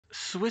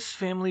Swiss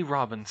Family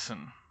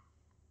Robinson.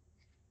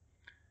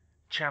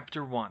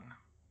 Chapter 1.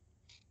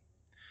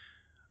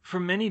 For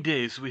many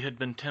days we had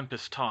been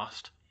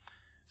tempest-tossed.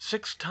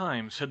 6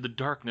 times had the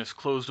darkness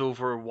closed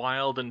over a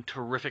wild and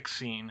terrific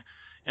scene,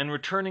 and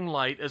returning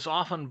light as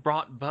often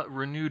brought but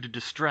renewed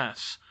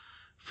distress,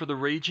 for the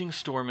raging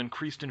storm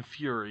increased in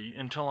fury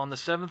until on the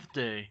 7th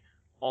day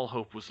all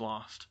hope was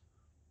lost.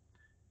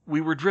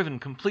 We were driven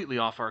completely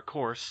off our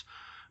course.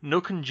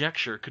 No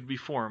conjecture could be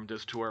formed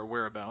as to our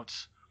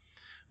whereabouts.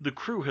 The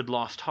crew had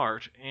lost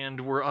heart, and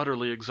were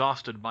utterly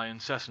exhausted by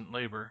incessant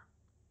labor.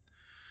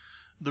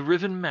 The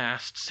riven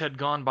masts had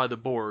gone by the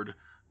board,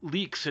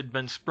 leaks had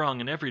been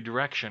sprung in every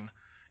direction,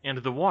 and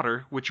the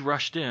water, which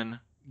rushed in,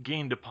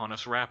 gained upon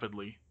us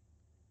rapidly.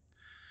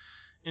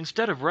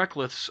 Instead of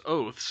reckless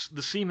oaths,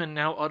 the seamen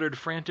now uttered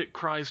frantic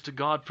cries to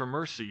God for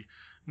mercy,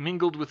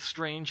 mingled with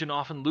strange and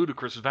often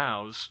ludicrous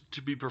vows,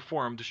 to be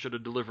performed should a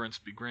deliverance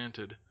be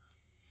granted.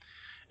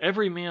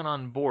 Every man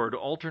on board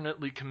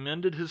alternately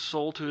commended his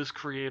soul to his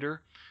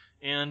Creator,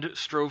 and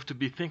strove to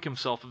bethink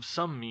himself of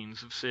some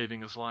means of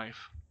saving his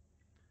life.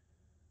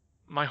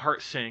 My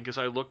heart sank as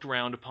I looked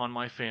round upon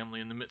my family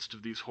in the midst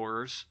of these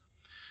horrors.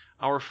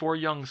 Our 4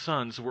 young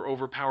sons were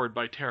overpowered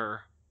by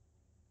terror.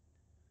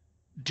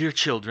 "Dear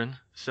children,"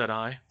 said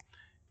I,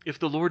 "if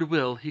the Lord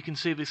will, he can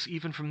save us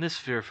even from this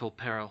fearful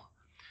peril.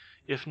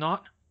 If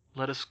not,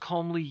 let us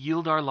calmly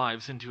yield our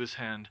lives into his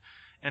hand,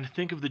 and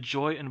think of the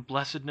joy and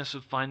blessedness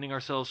of finding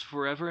ourselves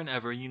forever and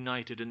ever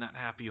united in that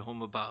happy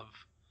home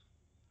above."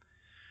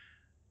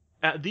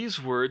 At these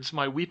words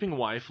my weeping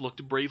wife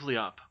looked bravely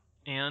up,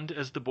 and,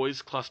 as the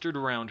boys clustered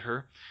around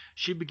her,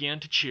 she began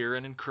to cheer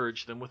and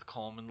encourage them with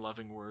calm and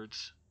loving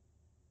words.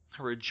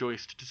 I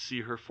rejoiced to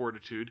see her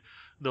fortitude,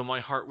 though my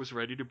heart was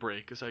ready to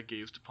break as I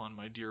gazed upon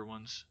my dear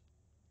ones.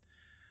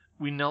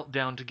 We knelt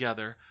down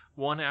together,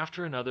 one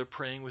after another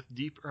praying with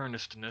deep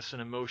earnestness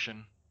and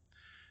emotion.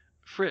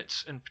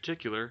 Fritz, in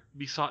particular,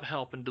 besought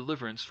help and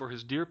deliverance for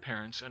his dear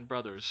parents and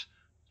brothers,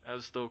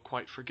 as though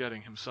quite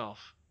forgetting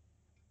himself.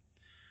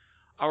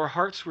 Our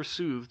hearts were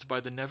soothed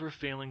by the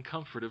never-failing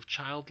comfort of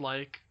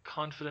childlike,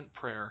 confident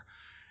prayer,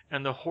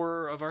 and the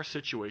horror of our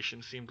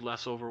situation seemed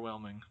less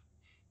overwhelming.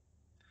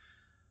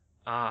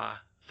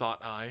 "Ah,"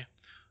 thought I,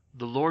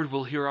 "the Lord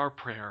will hear our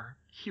prayer.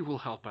 He will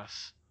help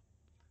us."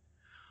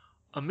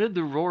 Amid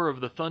the roar of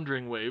the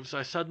thundering waves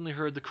I suddenly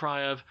heard the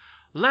cry of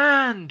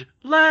 "Land!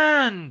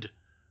 Land!"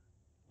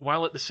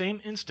 while at the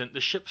same instant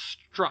the ship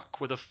struck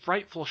with a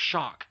frightful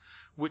shock,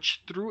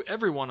 which threw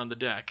everyone on the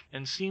deck,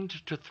 and seemed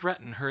to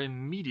threaten her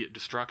immediate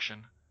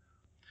destruction.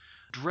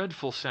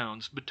 Dreadful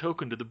sounds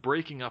betokened the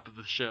breaking up of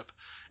the ship,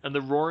 and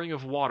the roaring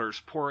of waters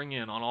pouring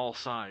in on all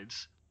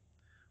sides.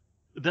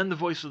 Then the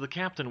voice of the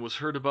captain was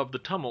heard above the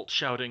tumult,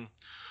 shouting,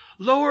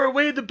 "Lower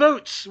away the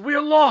boats! We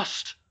are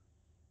lost!"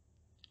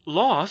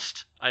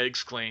 "Lost?" I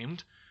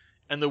exclaimed,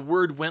 and the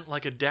word went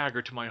like a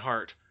dagger to my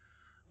heart.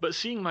 But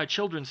seeing my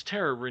children's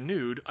terror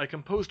renewed, I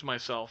composed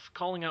myself,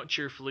 calling out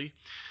cheerfully,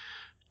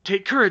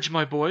 "Take courage,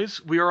 my boys,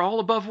 we are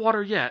all above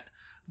water yet.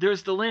 There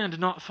is the land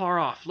not far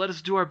off, let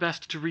us do our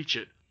best to reach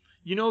it.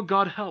 You know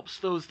God helps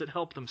those that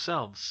help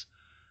themselves."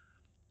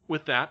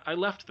 With that I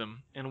left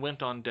them, and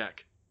went on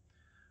deck.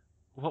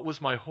 What was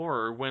my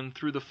horror when,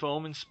 through the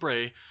foam and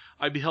spray,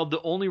 I beheld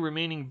the only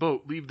remaining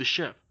boat leave the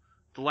ship,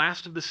 the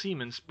last of the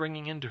seamen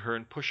springing into her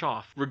and push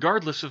off,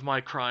 regardless of my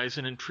cries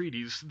and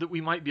entreaties that we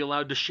might be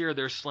allowed to share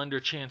their slender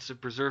chance of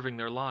preserving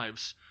their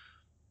lives.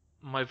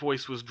 My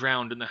voice was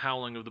drowned in the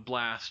howling of the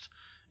blast,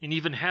 and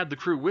even had the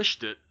crew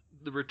wished it,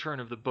 the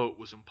return of the boat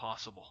was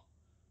impossible.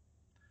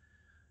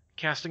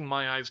 Casting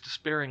my eyes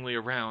despairingly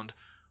around,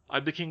 I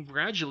became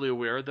gradually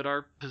aware that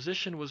our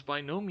position was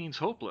by no means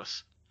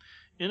hopeless,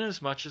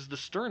 inasmuch as the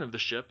stern of the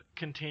ship,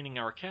 containing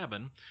our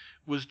cabin,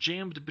 was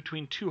jammed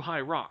between 2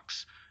 high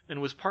rocks, and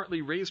was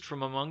partly raised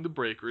from among the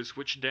breakers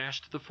which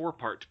dashed the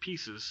forepart to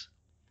pieces.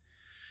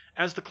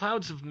 As the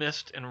clouds of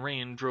mist and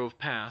rain drove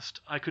past,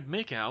 I could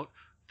make out,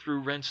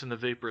 through rents in the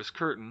vaporous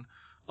curtain,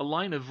 a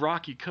line of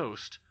rocky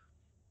coast,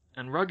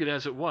 and rugged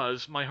as it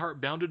was, my heart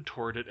bounded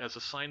toward it as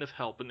a sign of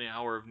help in the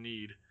hour of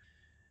need.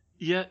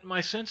 Yet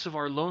my sense of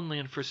our lonely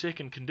and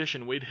forsaken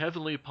condition weighed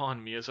heavily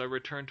upon me as I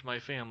returned to my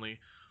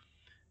family,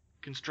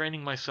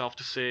 constraining myself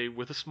to say,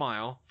 with a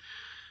smile,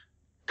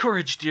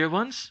 "Courage, dear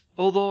ones!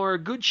 Although our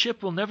good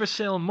ship will never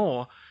sail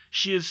more,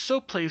 she is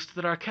so placed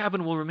that our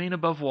cabin will remain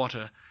above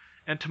water,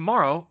 and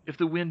tomorrow, if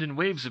the wind and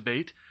waves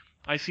abate,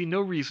 I see no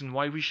reason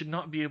why we should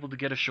not be able to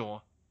get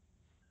ashore."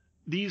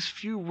 These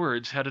few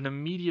words had an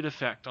immediate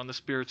effect on the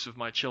spirits of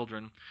my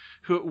children,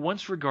 who at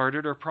once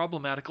regarded our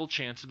problematical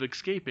chance of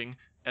escaping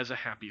as a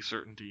happy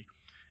certainty,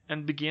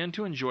 and began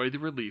to enjoy the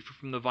relief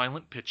from the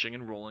violent pitching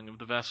and rolling of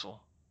the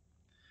vessel.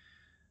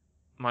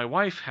 My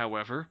wife,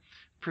 however,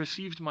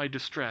 perceived my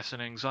distress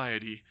and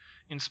anxiety,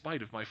 in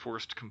spite of my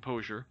forced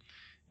composure,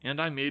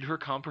 and I made her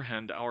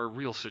comprehend our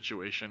real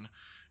situation,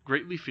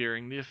 greatly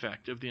fearing the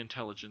effect of the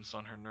intelligence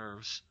on her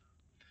nerves.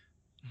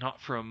 Not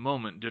for a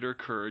moment did her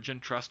courage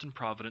and trust in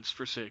Providence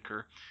forsake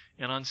her,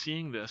 and on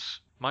seeing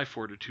this, my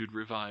fortitude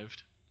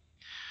revived.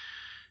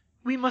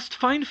 "We must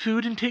find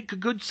food and take a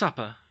good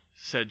supper,"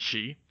 said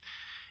she.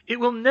 "It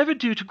will never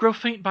do to grow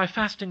faint by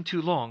fasting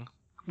too long.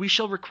 We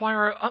shall require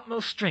our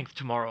utmost strength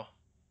tomorrow."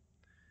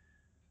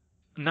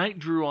 Night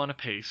drew on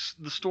apace,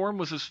 the storm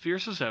was as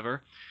fierce as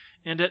ever,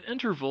 and at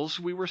intervals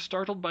we were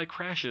startled by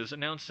crashes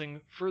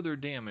announcing further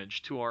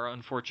damage to our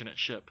unfortunate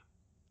ship.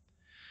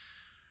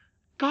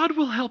 "God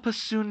will help us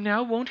soon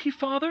now, won't he,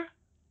 father?"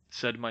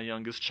 said my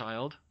youngest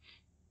child.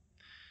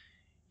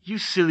 "You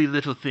silly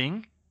little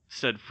thing,"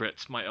 said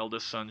Fritz, my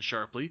eldest son,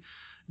 sharply.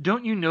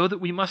 "Don't you know that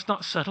we must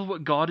not settle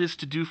what God is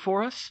to do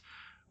for us?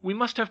 We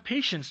must have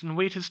patience and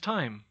wait his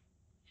time."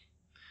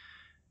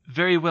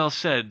 "Very well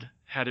said,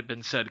 had it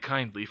been said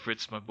kindly,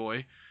 Fritz, my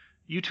boy.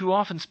 You too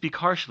often speak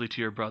harshly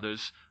to your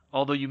brothers,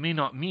 although you may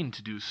not mean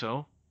to do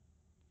so."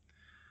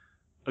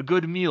 A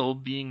good meal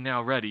being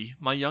now ready,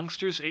 my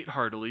youngsters ate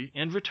heartily,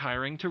 and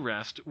retiring to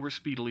rest, were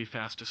speedily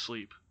fast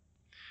asleep.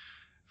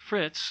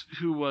 Fritz,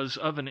 who was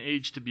of an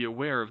age to be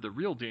aware of the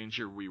real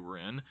danger we were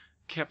in,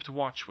 kept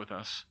watch with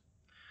us.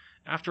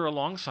 After a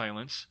long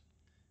silence,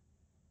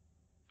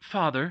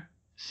 "Father,"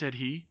 said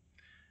he,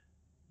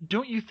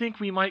 "don't you think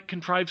we might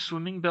contrive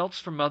swimming belts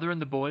for mother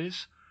and the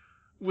boys?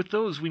 With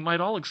those we might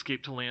all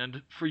escape to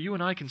land, for you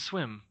and I can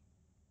swim."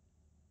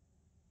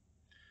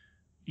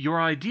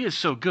 "Your idea is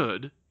so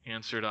good,"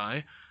 answered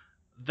I,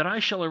 "that I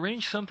shall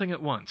arrange something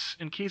at once,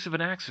 in case of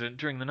an accident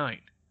during the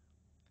night."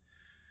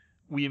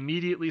 We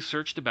immediately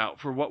searched about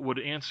for what would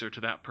answer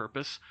to that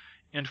purpose,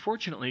 and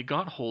fortunately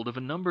got hold of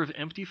a number of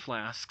empty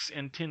flasks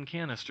and tin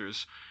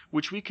canisters,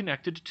 which we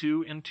connected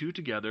two and two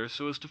together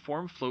so as to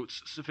form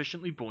floats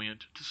sufficiently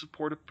buoyant to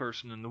support a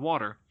person in the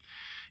water,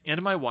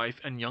 and my wife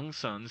and young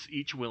sons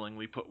each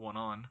willingly put one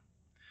on.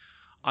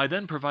 I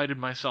then provided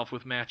myself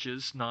with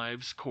matches,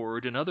 knives,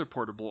 cord, and other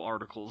portable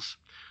articles,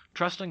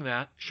 trusting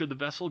that, should the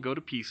vessel go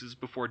to pieces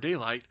before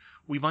daylight,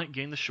 we might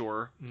gain the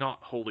shore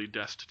not wholly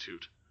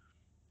destitute.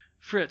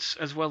 Fritz,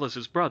 as well as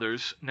his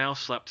brothers, now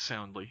slept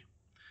soundly.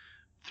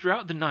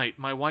 Throughout the night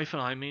my wife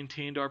and I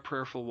maintained our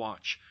prayerful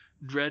watch,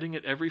 dreading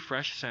at every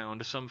fresh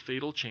sound some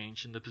fatal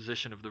change in the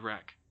position of the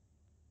wreck.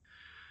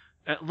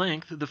 At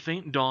length the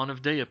faint dawn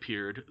of day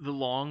appeared, the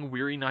long,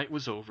 weary night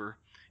was over,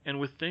 and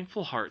with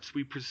thankful hearts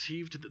we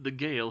perceived that the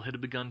gale had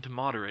begun to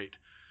moderate.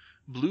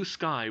 Blue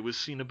sky was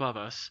seen above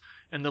us,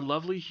 and the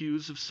lovely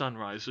hues of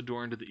sunrise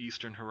adorned the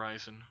eastern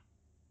horizon.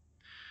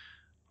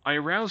 I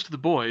aroused the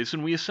boys,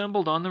 and we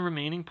assembled on the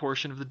remaining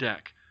portion of the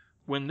deck,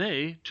 when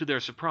they, to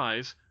their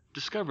surprise,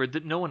 discovered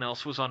that no one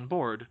else was on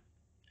board.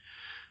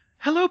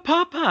 "Hello,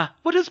 Papa!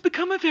 What has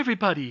become of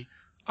everybody?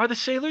 Are the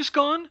sailors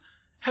gone?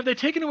 Have they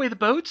taken away the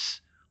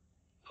boats?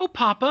 Oh,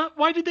 Papa,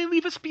 why did they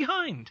leave us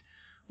behind?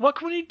 What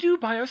can we do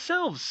by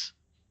ourselves?"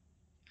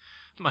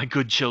 "My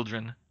good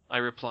children," I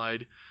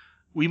replied,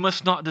 "we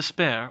must not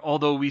despair,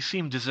 although we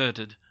seem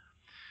deserted.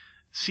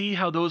 See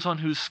how those on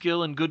whose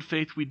skill and good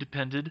faith we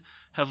depended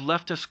have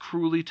left us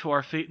cruelly to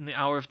our fate in the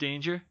hour of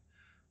danger.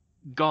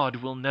 God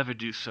will never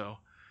do so.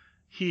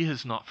 He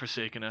has not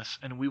forsaken us,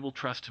 and we will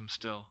trust him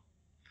still.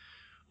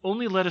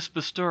 Only let us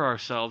bestir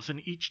ourselves,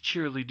 and each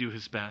cheerily do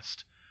his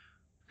best.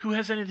 Who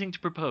has anything to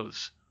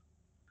propose?"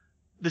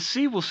 "The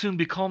sea will soon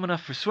be calm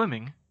enough for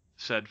swimming,"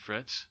 said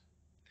Fritz.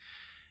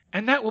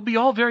 "And that will be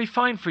all very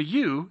fine for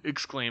you,"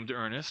 exclaimed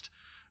Ernest.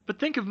 "But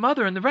think of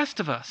mother and the rest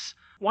of us.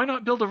 Why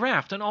not build a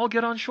raft and all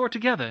get on shore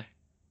together?"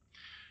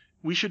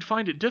 "We should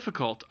find it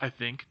difficult, I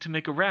think, to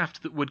make a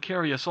raft that would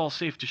carry us all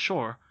safe to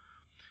shore.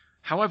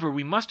 However,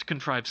 we must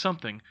contrive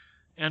something,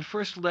 and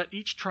first let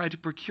each try to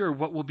procure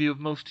what will be of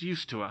most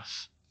use to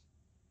us."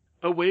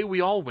 Away we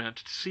all went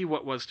to see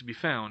what was to be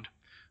found,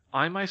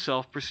 I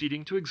myself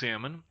proceeding to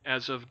examine,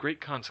 as of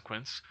great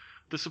consequence,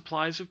 the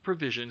supplies of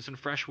provisions and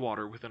fresh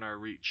water within our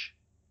reach.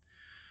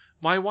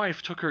 My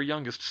wife took her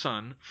youngest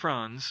son,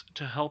 Franz,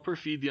 to help her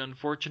feed the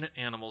unfortunate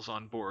animals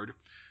on board,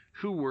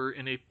 who were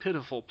in a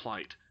pitiful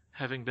plight,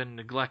 having been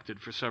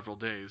neglected for several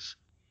days.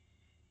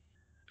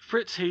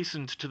 Fritz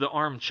hastened to the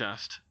arm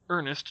chest,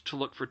 Ernest to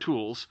look for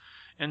tools,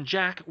 and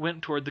Jack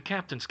went toward the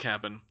captain's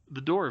cabin, the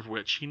door of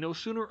which he no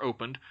sooner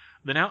opened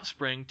than out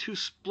sprang two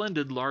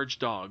splendid large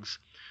dogs,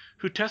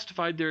 who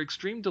testified their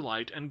extreme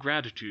delight and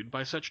gratitude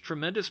by such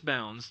tremendous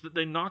bounds that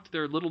they knocked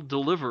their little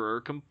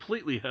deliverer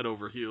completely head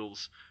over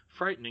heels,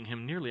 frightening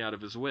him nearly out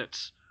of his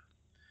wits.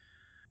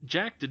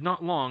 Jack did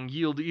not long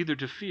yield either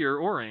to fear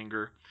or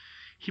anger.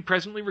 He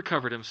presently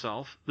recovered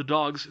himself, the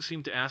dogs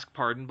seemed to ask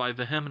pardon by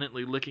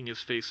vehemently licking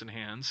his face and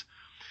hands,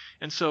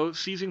 and so,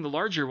 seizing the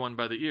larger one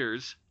by the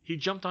ears, he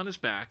jumped on his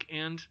back,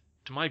 and,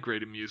 to my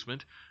great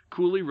amusement,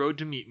 coolly rode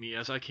to meet me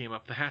as I came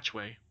up the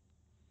hatchway.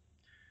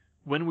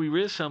 When we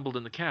reassembled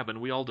in the cabin,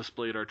 we all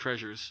displayed our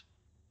treasures.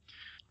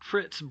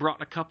 Fritz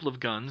brought a couple of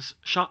guns,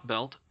 shot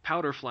belt,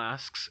 powder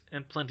flasks,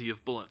 and plenty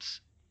of bullets.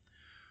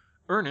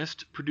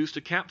 Ernest produced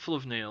a capful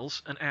of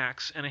nails, an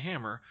axe, and a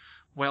hammer,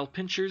 while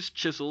pincers,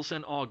 chisels,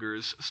 and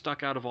augers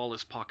stuck out of all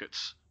his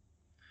pockets.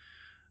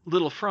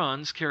 Little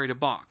Franz carried a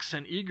box,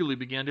 and eagerly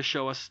began to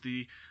show us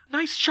the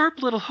nice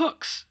sharp little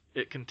hooks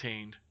it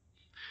contained.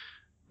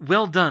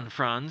 "Well done,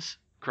 Franz,"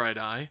 cried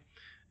I.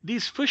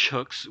 These fish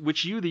hooks,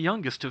 which you the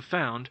youngest have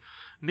found,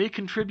 may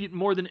contribute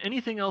more than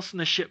anything else in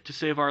the ship to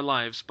save our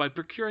lives by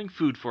procuring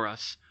food for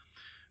us.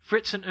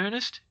 Fritz and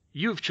Ernest,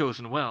 you have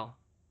chosen well."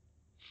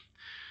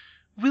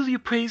 "Will you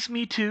praise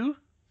me too?"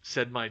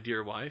 said my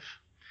dear wife.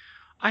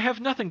 "I have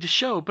nothing to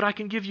show, but I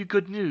can give you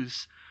good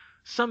news.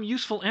 Some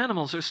useful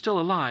animals are still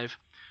alive.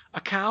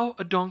 A cow,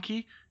 a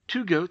donkey,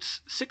 2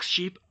 goats, 6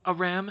 sheep, a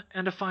ram,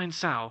 and a fine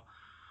sow.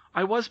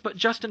 I was but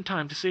just in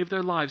time to save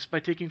their lives by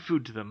taking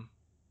food to them."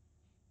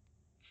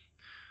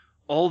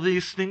 "All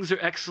these things are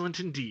excellent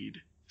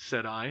indeed,"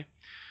 said I.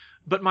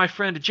 "But my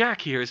friend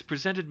Jack here has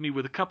presented me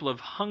with a couple of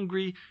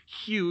hungry,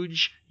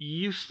 huge,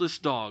 useless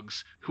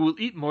dogs, who will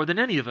eat more than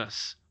any of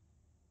us."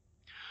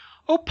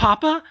 "Oh,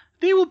 papa,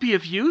 they will be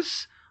of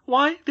use.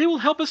 Why, they will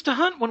help us to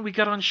hunt when we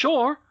get on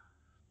shore."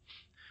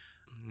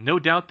 "No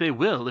doubt they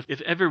will,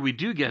 if ever we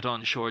do get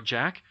on shore,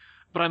 Jack,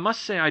 but I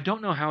must say I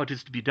don't know how it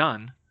is to be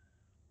done."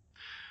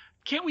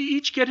 "Can't we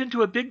each get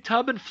into a big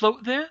tub and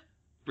float there?"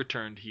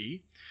 returned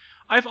he.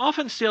 "I've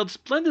often sailed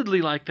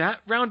splendidly like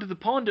that, round to the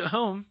pond at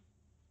home."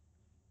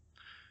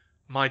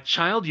 "My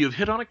child, you have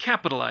hit on a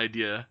capital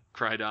idea,"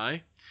 cried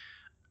I.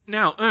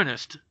 "Now,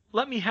 Ernest,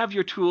 let me have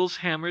your tools,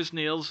 hammers,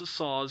 nails,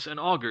 saws, and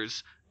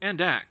augers,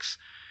 and axe,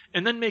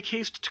 and then make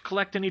haste to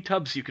collect any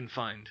tubs you can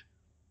find."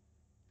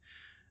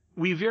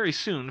 We very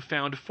soon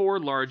found 4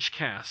 large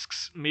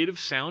casks, made of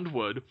sound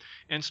wood,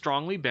 and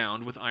strongly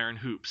bound with iron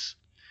hoops.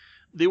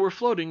 They were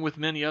floating with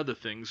many other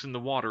things in the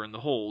water in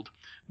the hold,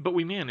 but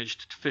we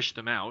managed to fish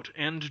them out,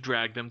 and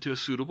drag them to a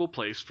suitable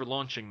place for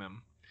launching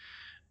them.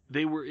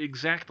 They were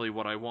exactly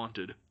what I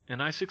wanted,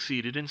 and I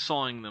succeeded in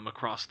sawing them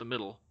across the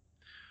middle.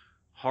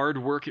 Hard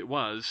work it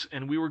was,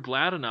 and we were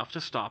glad enough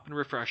to stop and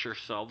refresh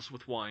ourselves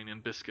with wine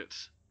and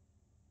biscuits.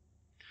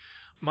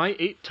 My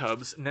 8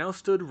 tubs now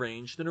stood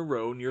ranged in a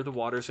row near the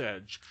water's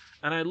edge,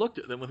 and I looked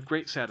at them with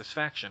great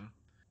satisfaction.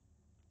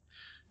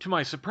 To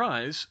my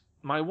surprise,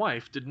 my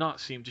wife did not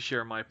seem to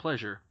share my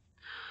pleasure.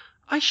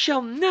 "I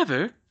shall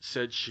never,"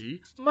 said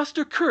she,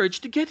 "muster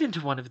courage to get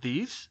into one of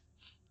these."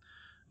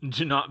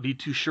 "Do not be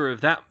too sure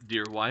of that,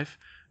 dear wife.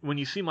 When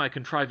you see my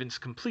contrivance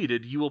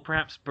completed, you will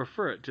perhaps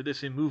prefer it to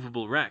this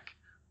immovable wreck."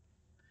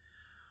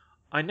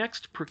 I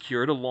next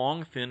procured a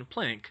long thin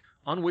plank,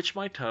 on which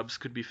my tubs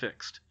could be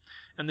fixed,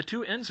 and the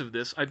 2 ends of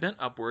this I bent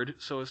upward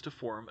so as to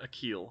form a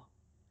keel.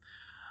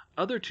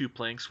 Other 2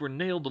 planks were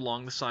nailed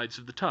along the sides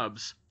of the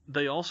tubs.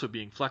 They also,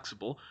 being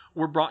flexible,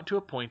 were brought to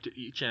a point at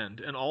each end,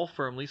 and all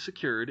firmly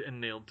secured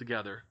and nailed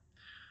together.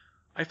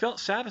 I felt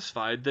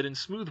satisfied that in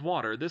smooth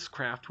water this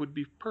craft would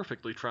be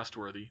perfectly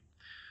trustworthy.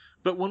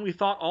 But when we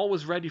thought all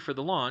was ready for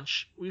the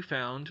launch, we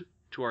found,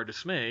 to our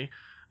dismay,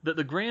 that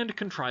the grand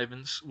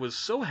contrivance was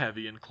so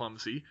heavy and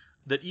clumsy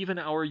that even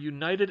our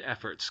united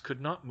efforts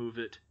could not move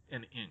it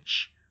an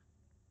inch.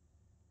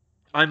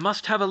 "I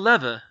must have a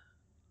lever,"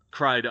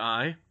 cried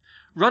I.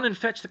 "Run and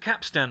fetch the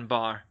capstan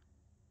bar."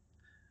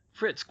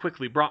 Fritz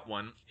quickly brought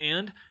one,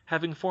 and,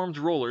 having formed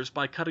rollers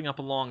by cutting up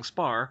a long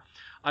spar,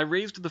 I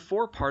raised the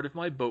fore part of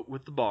my boat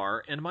with the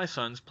bar, and my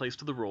sons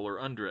placed the roller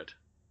under it.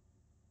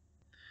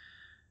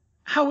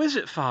 "How is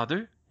it,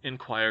 father,"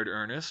 inquired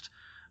Ernest,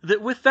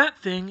 "that with that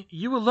thing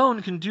you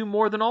alone can do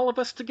more than all of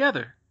us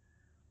together?"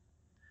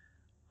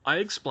 I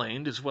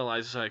explained, as well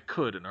as I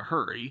could in a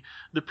hurry,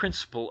 the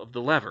principle of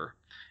the lever,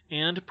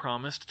 and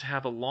promised to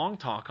have a long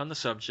talk on the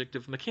subject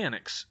of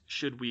mechanics,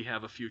 should we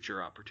have a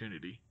future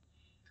opportunity.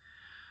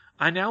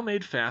 I now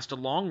made fast a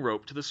long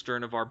rope to the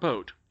stern of our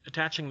boat,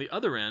 attaching the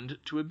other end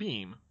to a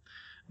beam.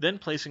 Then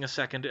placing a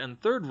second and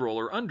third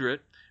roller under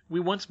it, we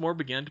once more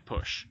began to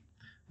push,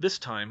 this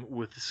time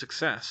with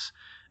success,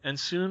 and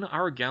soon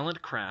our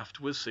gallant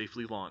craft was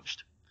safely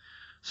launched.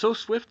 So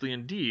swiftly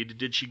indeed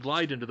did she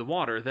glide into the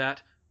water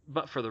that,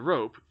 but for the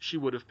rope, she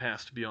would have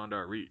passed beyond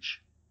our reach.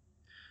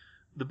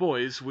 The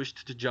boys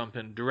wished to jump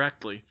in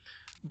directly,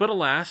 but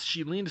alas,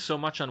 she leaned so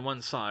much on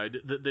one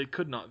side that they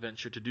could not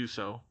venture to do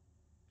so.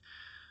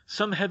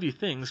 Some heavy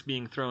things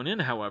being thrown in,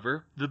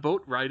 however, the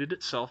boat righted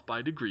itself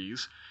by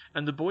degrees,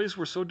 and the boys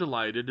were so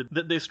delighted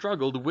that they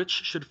struggled which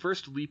should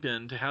first leap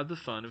in to have the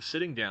fun of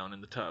sitting down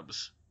in the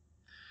tubs.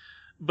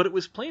 But it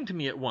was plain to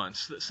me at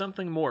once that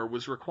something more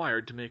was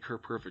required to make her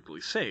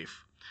perfectly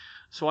safe,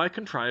 so I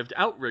contrived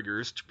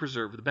outriggers to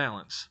preserve the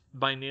balance,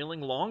 by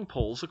nailing long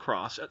poles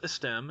across at the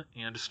stem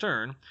and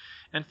stern,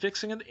 and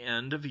fixing at the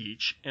end of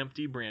each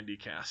empty brandy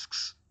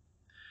casks.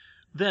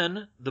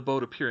 Then, the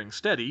boat appearing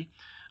steady,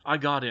 I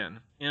got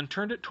in, and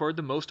turned it toward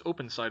the most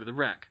open side of the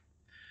wreck.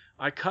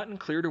 I cut and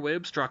cleared away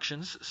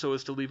obstructions, so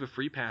as to leave a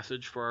free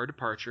passage for our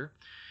departure,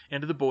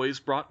 and the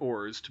boys brought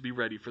oars to be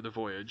ready for the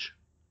voyage.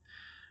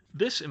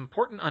 This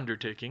important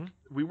undertaking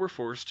we were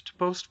forced to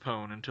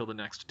postpone until the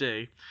next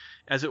day,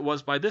 as it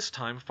was by this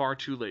time far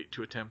too late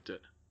to attempt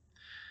it.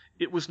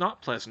 It was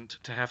not pleasant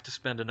to have to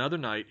spend another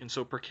night in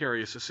so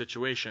precarious a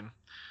situation,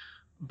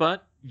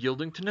 but,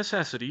 yielding to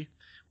necessity,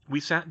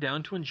 we sat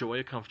down to enjoy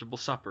a comfortable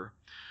supper,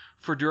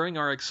 for during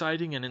our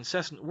exciting and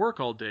incessant work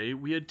all day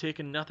we had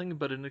taken nothing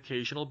but an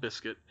occasional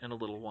biscuit and a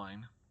little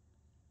wine.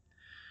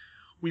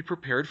 We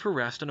prepared for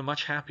rest in a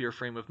much happier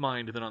frame of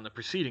mind than on the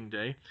preceding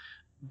day,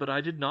 but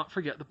I did not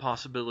forget the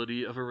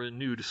possibility of a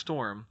renewed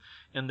storm,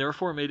 and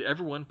therefore made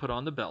everyone put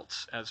on the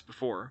belts, as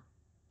before.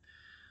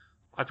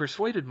 I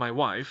persuaded my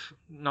wife,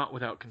 not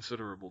without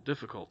considerable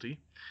difficulty,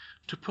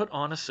 to put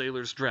on a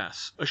sailor's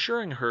dress,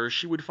 assuring her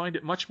she would find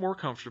it much more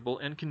comfortable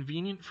and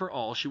convenient for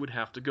all she would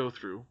have to go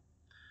through.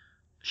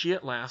 She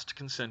at last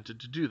consented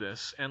to do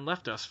this, and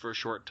left us for a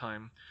short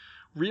time,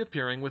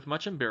 reappearing with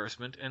much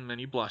embarrassment and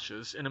many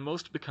blushes in a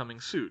most becoming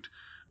suit,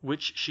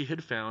 which she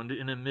had found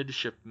in a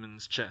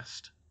midshipman's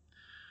chest.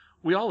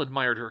 We all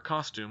admired her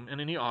costume, and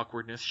any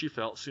awkwardness she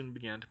felt soon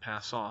began to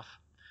pass off.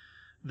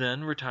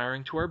 Then,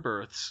 retiring to our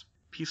berths,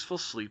 peaceful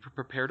sleep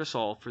prepared us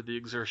all for the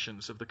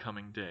exertions of the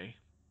coming day.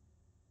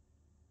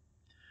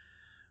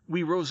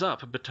 We rose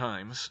up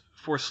betimes,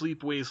 for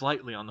sleep weighs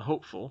lightly on the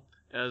hopeful,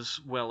 as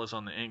well as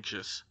on the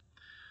anxious.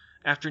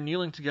 After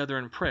kneeling together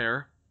in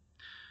prayer,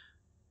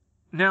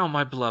 "Now,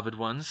 my beloved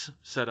ones,"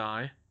 said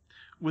I,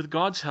 "with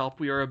God's help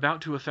we are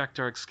about to effect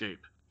our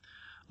escape.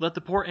 Let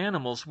the poor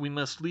animals we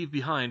must leave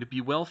behind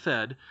be well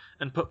fed,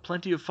 and put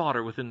plenty of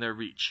fodder within their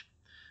reach.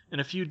 In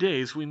a few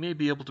days we may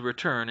be able to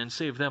return, and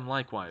save them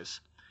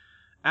likewise.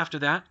 After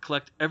that,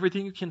 collect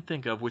everything you can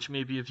think of which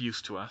may be of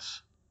use to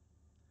us."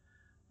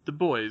 The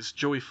boys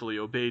joyfully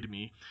obeyed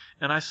me,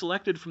 and I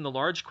selected from the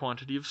large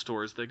quantity of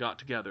stores they got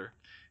together: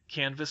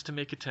 canvas to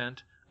make a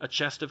tent, a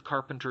chest of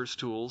carpenter's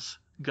tools,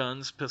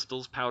 guns,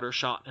 pistols, powder,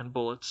 shot, and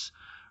bullets,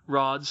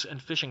 rods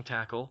and fishing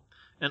tackle,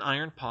 an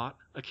iron pot,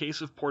 a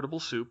case of portable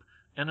soup,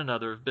 and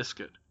another of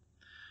biscuit.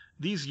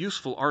 These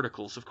useful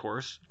articles, of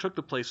course, took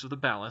the place of the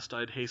ballast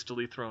I had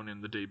hastily thrown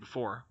in the day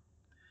before.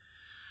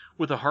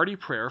 With a hearty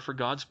prayer for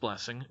God's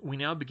blessing, we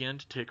now began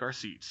to take our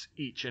seats,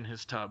 each in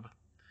his tub.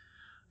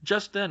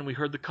 Just then we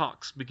heard the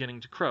cocks beginning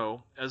to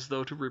crow, as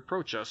though to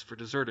reproach us for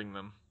deserting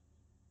them.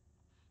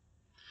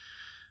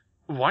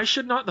 "Why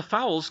should not the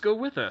fowls go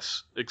with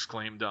us?"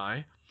 exclaimed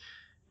I.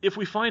 "If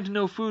we find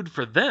no food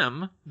for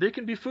them, they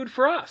can be food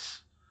for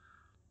us."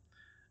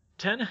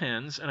 10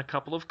 hens and a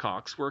couple of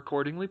cocks were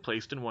accordingly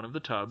placed in one of the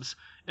tubs,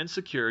 and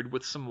secured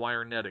with some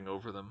wire netting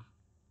over them.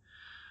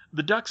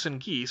 The ducks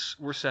and geese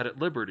were set at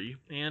liberty,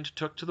 and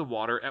took to the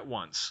water at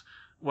once,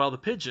 while the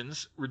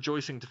pigeons,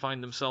 rejoicing to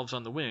find themselves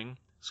on the wing,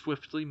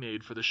 swiftly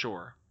made for the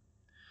shore.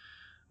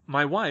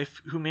 My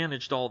wife, who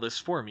managed all this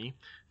for me,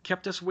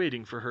 kept us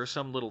waiting for her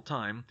some little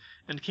time,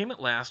 and came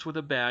at last with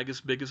a bag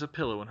as big as a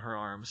pillow in her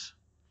arms.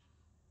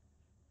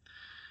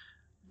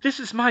 "This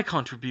is my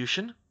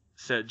contribution,"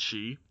 said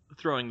she,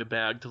 throwing the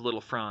bag to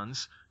little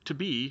Franz, to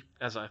be,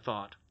 as I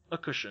thought, a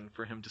cushion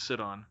for him to sit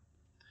on.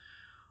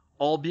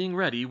 All being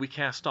ready, we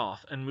cast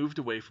off, and moved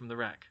away from the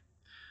wreck.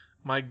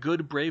 My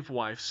good brave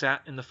wife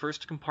sat in the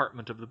first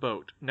compartment of the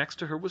boat. Next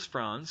to her was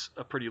Franz,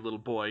 a pretty little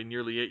boy,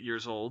 nearly 8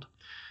 years old.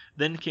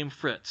 Then came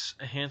Fritz,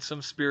 a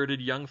handsome, spirited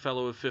young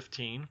fellow of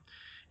 15,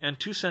 and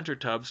 2 center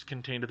tubs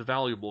contained the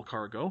valuable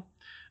cargo.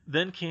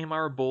 Then came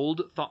our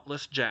bold,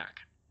 thoughtless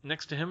Jack.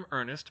 Next to him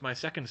Ernest, my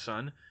second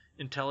son,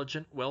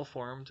 intelligent,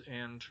 well-formed,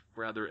 and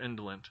rather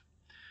indolent.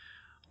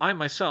 I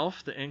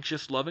myself, the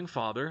anxious, loving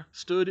father,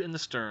 stood in the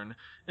stern,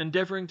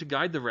 endeavoring to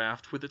guide the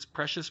raft with its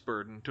precious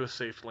burden to a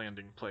safe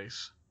landing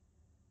place.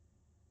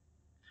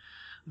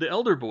 The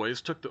elder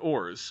boys took the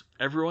oars.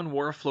 Everyone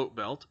wore a float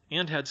belt,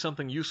 and had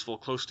something useful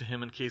close to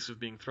him in case of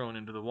being thrown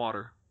into the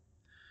water.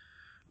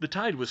 The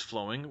tide was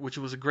flowing, which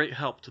was a great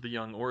help to the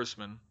young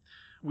oarsmen.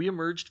 We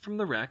emerged from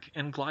the wreck,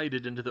 and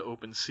glided into the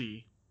open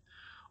sea.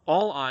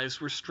 All eyes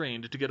were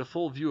strained to get a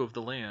full view of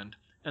the land,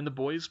 and the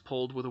boys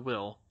pulled with a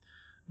will.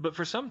 But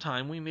for some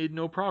time we made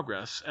no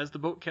progress, as the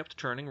boat kept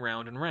turning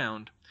round and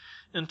round,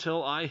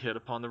 until I hit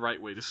upon the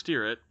right way to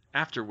steer it,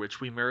 after which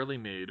we merrily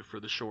made for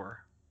the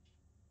shore.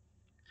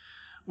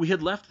 We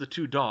had left the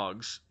 2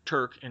 dogs,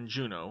 Turk and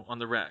Juno, on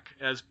the wreck,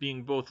 as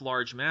being both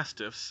large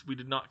mastiffs, we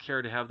did not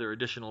care to have their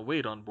additional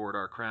weight on board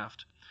our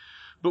craft.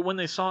 But when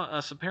they saw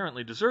us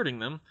apparently deserting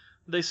them,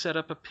 they set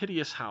up a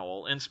piteous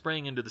howl, and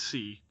sprang into the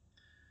sea.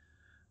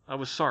 I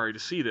was sorry to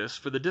see this,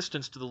 for the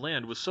distance to the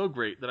land was so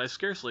great that I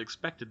scarcely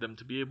expected them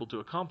to be able to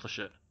accomplish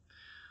it.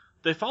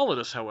 They followed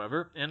us,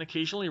 however, and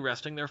occasionally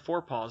resting their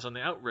forepaws on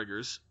the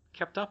outriggers,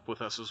 kept up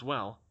with us as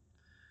well.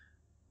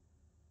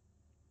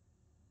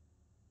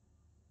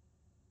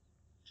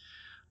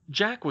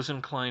 Jack was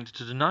inclined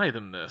to deny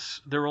them this,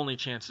 their only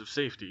chance of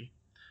safety.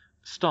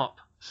 "Stop,"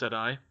 said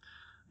I.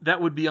 "That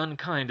would be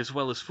unkind as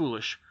well as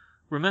foolish.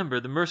 Remember,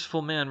 the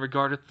merciful man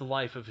regardeth the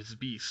life of his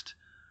beast."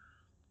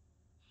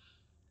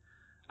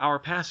 Our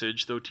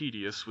passage, though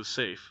tedious, was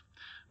safe,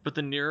 but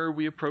the nearer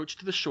we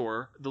approached the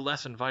shore, the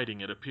less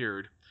inviting it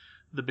appeared.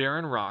 The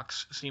barren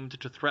rocks seemed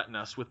to threaten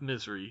us with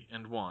misery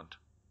and want.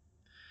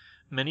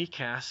 Many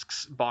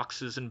casks,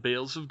 boxes, and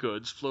bales of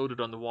goods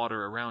floated on the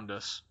water around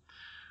us.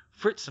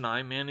 Fritz and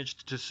I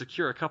managed to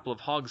secure a couple of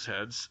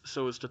hogsheads,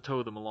 so as to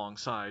tow them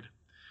alongside.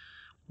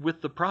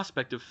 With the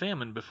prospect of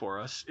famine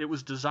before us, it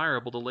was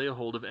desirable to lay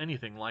hold of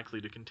anything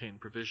likely to contain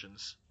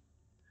provisions.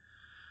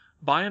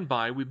 By and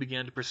by we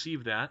began to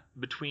perceive that,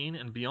 between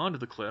and beyond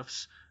the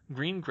cliffs,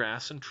 green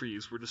grass and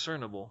trees were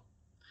discernible.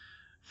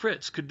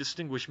 Fritz could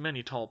distinguish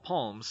many tall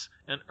palms,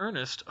 and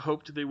Ernest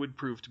hoped they would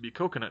prove to be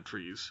coconut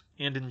trees,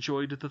 and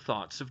enjoyed the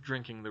thoughts of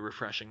drinking the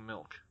refreshing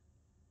milk.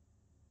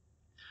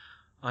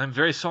 "I am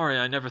very sorry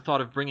I never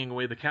thought of bringing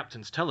away the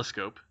captain's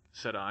telescope,"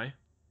 said I.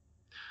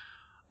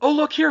 "Oh,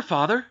 look here,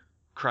 father!"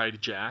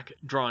 cried Jack,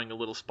 drawing a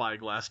little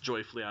spyglass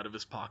joyfully out of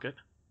his pocket.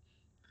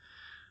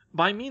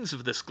 By means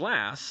of this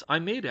glass I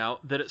made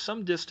out that at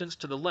some distance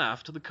to the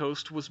left the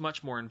coast was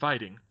much more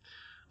inviting.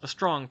 A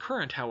strong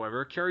current,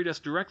 however, carried us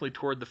directly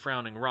toward the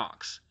frowning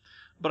rocks,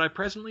 but I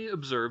presently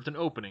observed an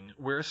opening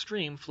where a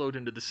stream flowed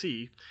into the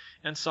sea,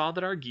 and saw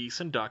that our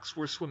geese and ducks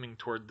were swimming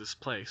toward this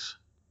place.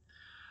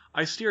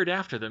 I steered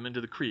after them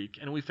into the creek,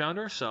 and we found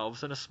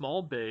ourselves in a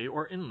small bay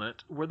or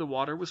inlet where the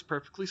water was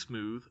perfectly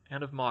smooth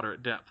and of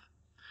moderate depth.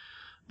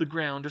 The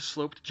ground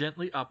sloped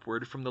gently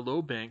upward from the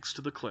low banks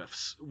to the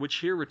cliffs, which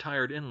here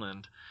retired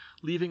inland,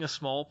 leaving a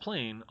small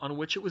plain on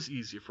which it was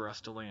easy for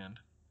us to land.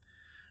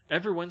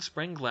 Everyone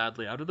sprang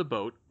gladly out of the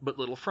boat but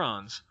little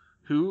Franz,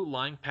 who,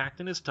 lying packed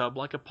in his tub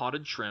like a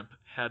potted shrimp,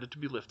 had to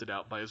be lifted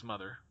out by his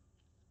mother.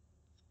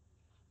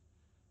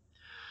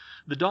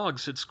 The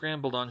dogs had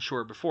scrambled on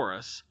shore before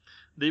us.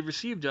 They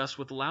received us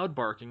with loud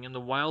barking and the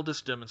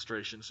wildest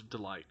demonstrations of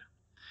delight.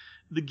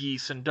 The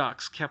geese and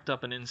ducks kept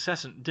up an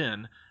incessant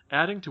din,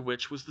 adding to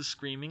which was the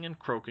screaming and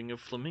croaking of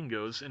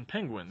flamingos and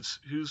penguins,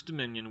 whose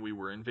dominion we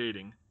were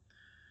invading.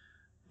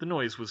 The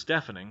noise was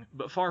deafening,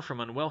 but far from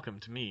unwelcome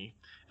to me,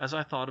 as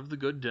I thought of the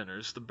good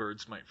dinners the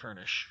birds might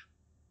furnish.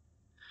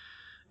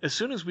 As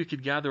soon as we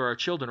could gather our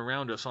children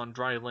around us on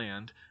dry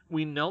land,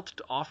 we knelt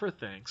to offer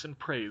thanks and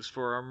praise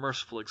for our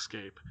merciful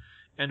escape,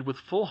 and with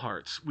full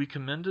hearts we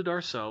commended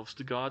ourselves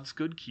to God's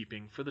good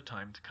keeping for the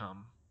time to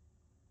come.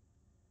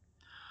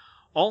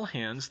 All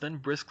hands then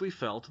briskly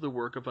fell to the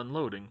work of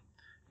unloading,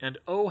 and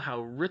oh,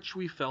 how rich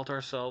we felt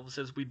ourselves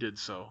as we did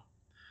so!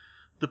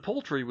 The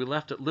poultry we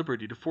left at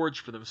liberty to forage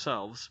for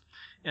themselves,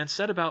 and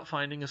set about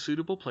finding a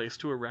suitable place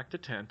to erect a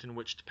tent in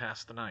which to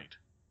pass the night.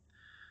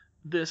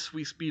 This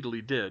we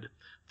speedily did,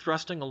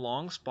 thrusting a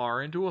long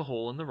spar into a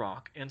hole in the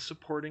rock, and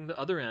supporting the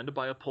other end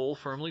by a pole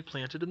firmly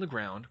planted in the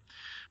ground,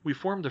 we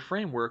formed a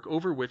framework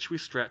over which we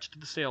stretched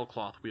the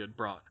sailcloth we had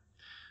brought.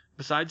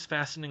 Besides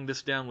fastening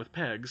this down with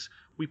pegs,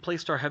 we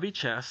placed our heavy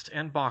chest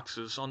and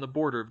boxes on the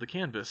border of the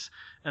canvas,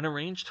 and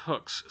arranged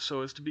hooks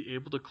so as to be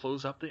able to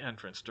close up the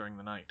entrance during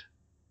the night.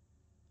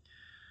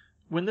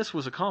 When this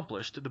was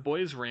accomplished, the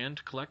boys ran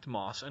to collect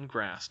moss and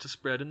grass to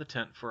spread in the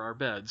tent for our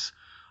beds,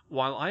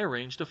 while I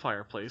arranged a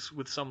fireplace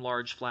with some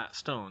large flat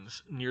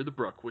stones near the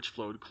brook which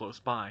flowed close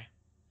by.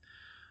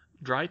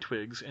 Dry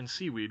twigs and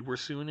seaweed were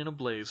soon in a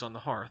blaze on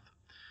the hearth.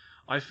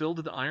 I filled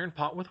the iron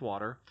pot with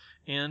water,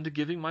 and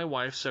giving my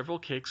wife several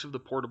cakes of the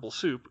portable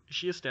soup,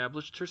 she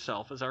established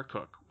herself as our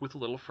cook, with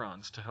little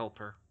Franz to help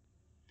her.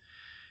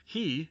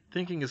 He,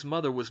 thinking his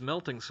mother was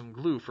melting some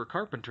glue for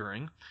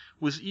carpentering,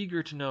 was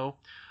eager to know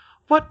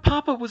what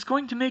Papa was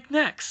going to make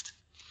next.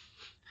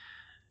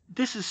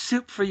 "This is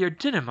soup for your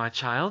dinner, my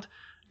child.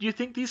 Do you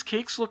think these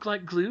cakes look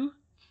like glue?"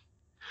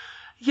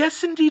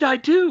 "Yes, indeed I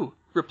do,"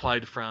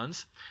 replied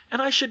Franz,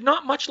 "and I should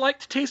not much like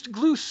to taste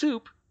glue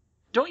soup.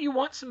 Don't you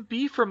want some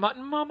beef or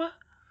mutton, Mamma?"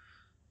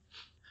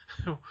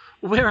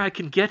 "Where I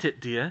can get it,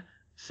 dear,"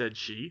 said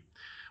she.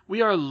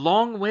 "We are a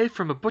long way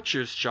from a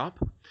butcher's shop.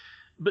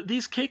 But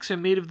these cakes are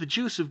made of the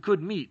juice of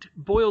good meat,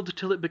 boiled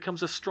till it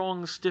becomes a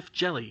strong, stiff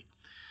jelly.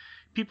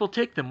 People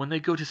take them when they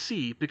go to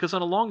sea, because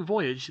on a long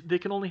voyage they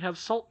can only have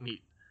salt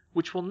meat,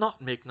 which will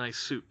not make nice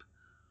soup."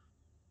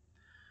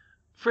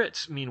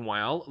 Fritz,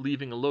 meanwhile,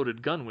 leaving a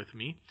loaded gun with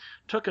me,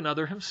 took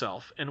another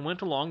himself, and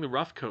went along the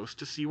rough coast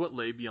to see what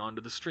lay beyond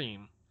the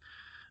stream.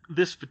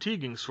 This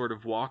fatiguing sort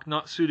of walk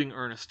not suiting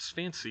Ernest's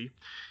fancy,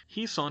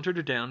 he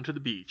sauntered down to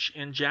the beach,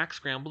 and Jack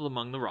scrambled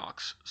among the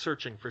rocks,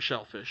 searching for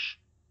shellfish.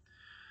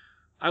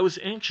 I was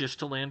anxious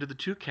to land the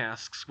 2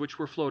 casks which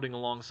were floating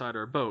alongside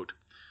our boat,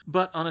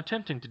 but on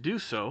attempting to do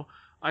so,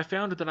 I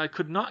found that I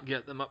could not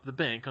get them up the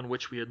bank on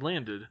which we had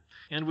landed,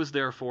 and was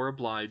therefore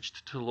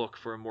obliged to look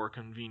for a more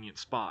convenient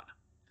spot.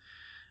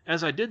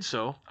 As I did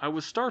so, I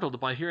was startled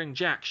by hearing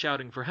Jack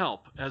shouting for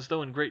help, as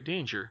though in great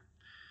danger.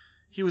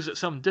 He was at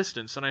some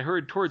distance, and I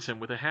hurried towards him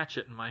with a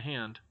hatchet in my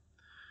hand.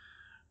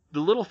 The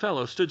little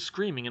fellow stood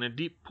screaming in a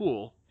deep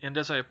pool, and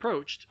as I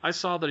approached, I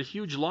saw that a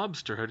huge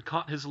lobster had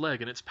caught his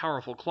leg in its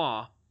powerful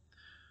claw.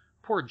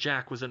 Poor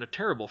Jack was in a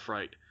terrible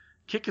fright.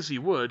 Kick as he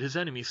would, his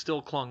enemy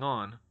still clung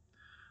on.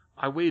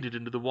 I waded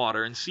into the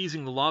water, and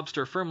seizing the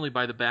lobster firmly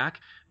by the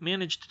back,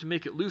 managed to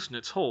make it loosen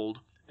its hold,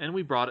 and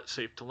we brought it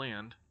safe to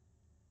land.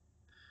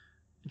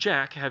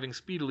 Jack, having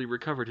speedily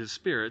recovered his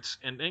spirits,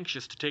 and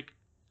anxious to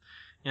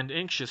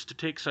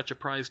take such a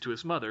prize to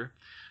his mother,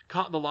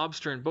 caught the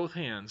lobster in both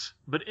hands,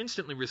 but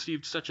instantly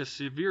received such a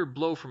severe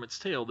blow from its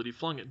tail that he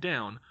flung it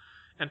down,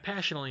 and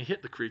passionately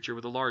hit the creature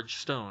with a large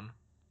stone.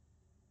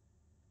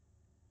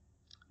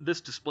 This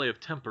display of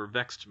temper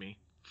vexed me.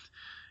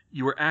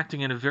 "You are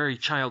acting in a very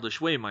childish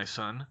way, my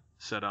son,"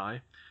 said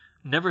I.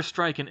 "Never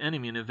strike an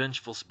enemy in a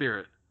vengeful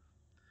spirit."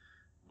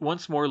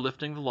 Once more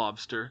lifting the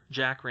lobster,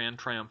 Jack ran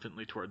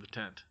triumphantly toward the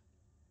tent.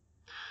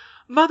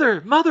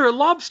 Mother, mother, a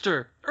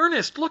lobster!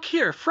 Ernest, look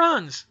here!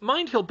 Franz!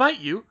 Mind, he'll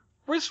bite you!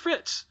 Where's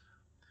Fritz?"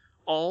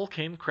 All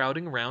came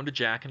crowding round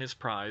Jack and his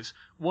prize,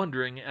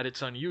 wondering at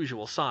its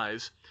unusual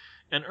size,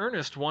 and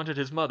Ernest wanted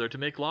his mother to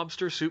make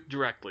lobster soup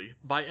directly,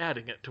 by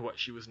adding it to what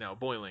she was now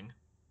boiling.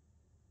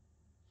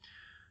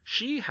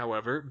 She,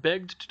 however,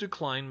 begged to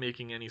decline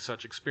making any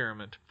such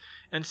experiment,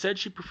 and said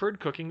she preferred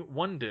cooking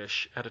one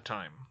dish at a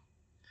time.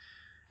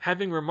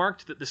 Having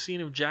remarked that the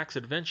scene of Jack's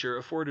adventure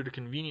afforded a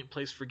convenient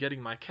place for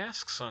getting my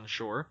casks on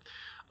shore,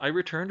 I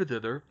returned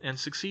thither, and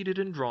succeeded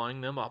in drawing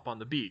them up on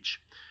the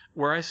beach,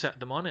 where I set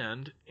them on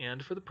end,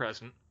 and, for the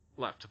present,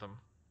 left them.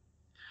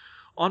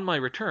 On my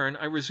return,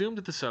 I resumed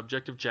the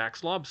subject of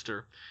Jack's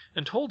lobster,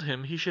 and told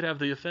him he should have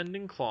the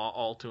offending claw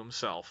all to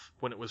himself,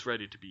 when it was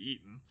ready to be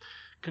eaten,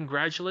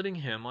 congratulating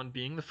him on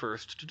being the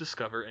first to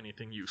discover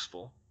anything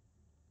useful.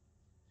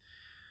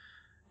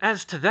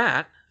 "As to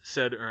that,"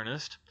 said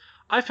Ernest,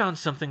 "I found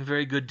something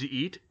very good to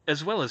eat,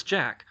 as well as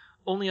Jack,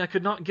 only I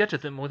could not get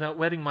at them without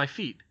wetting my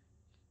feet."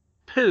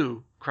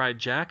 "Pooh!" cried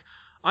Jack,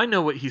 "I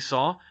know what he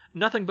saw,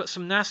 nothing but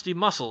some nasty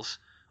mussels.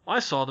 I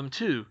saw them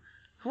too.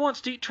 Who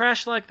wants to eat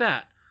trash like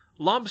that?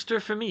 Lobster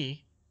for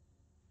me."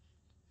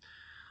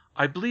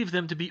 "I believe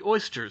them to be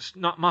oysters,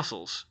 not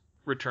mussels,"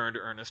 returned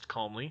Ernest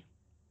calmly.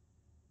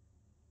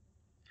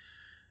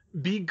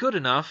 "Be good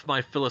enough,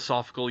 my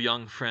philosophical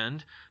young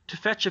friend, to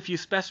fetch a few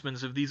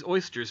specimens of these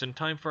oysters in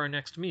time for our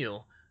next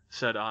meal,"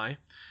 said I.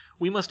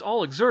 "We must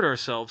all exert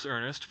ourselves,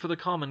 Ernest, for the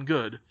common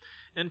good,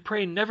 and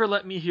pray never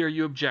let me hear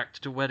you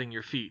object to wetting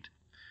your feet.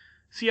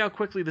 See how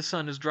quickly the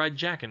sun has dried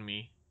Jack and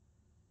me."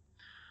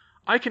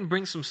 "I can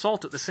bring some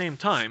salt at the same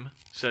time,"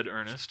 said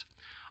Ernest.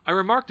 "I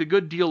remarked a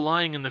good deal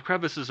lying in the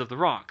crevices of the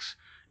rocks.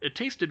 It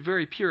tasted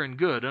very pure and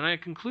good, and I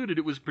concluded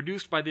it was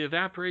produced by the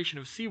evaporation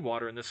of sea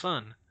water in the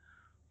sun."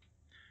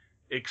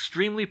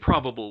 "Extremely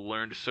probable,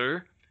 learned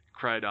sir,"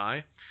 cried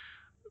I.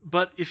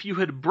 "But if you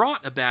had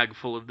brought a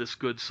bagful of this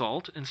good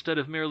salt, instead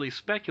of merely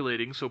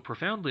speculating so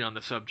profoundly on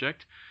the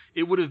subject,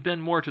 it would have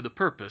been more to the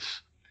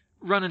purpose.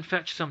 Run and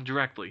fetch some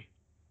directly."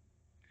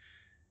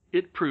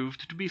 It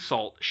proved to be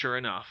salt, sure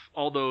enough,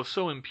 although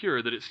so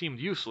impure that it seemed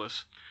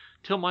useless,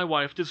 till my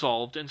wife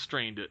dissolved and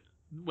strained it,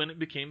 when it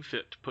became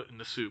fit to put in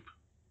the soup.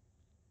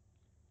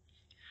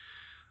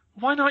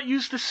 "Why not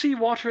use the sea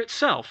water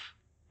itself?"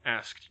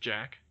 asked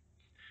Jack.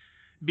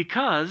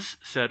 "Because,"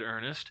 said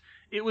Ernest,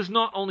 "it was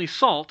not only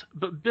salt,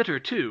 but bitter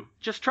too.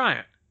 Just try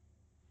it."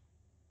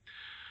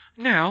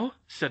 "Now,"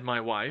 said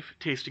my wife,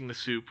 tasting the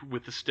soup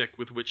with the stick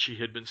with which she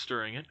had been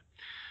stirring it,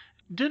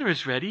 "dinner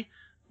is ready,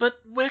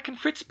 but where can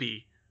Fritz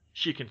be?"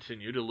 she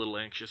continued a little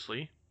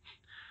anxiously.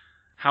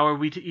 "How are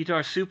we to eat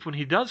our soup when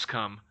he does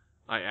come?"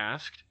 I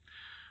asked.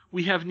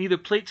 "We have neither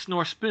plates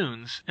nor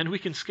spoons, and we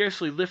can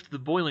scarcely lift the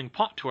boiling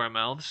pot to our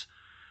mouths.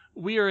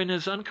 We are in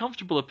as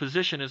uncomfortable a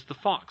position as the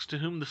fox to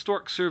whom the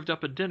stork served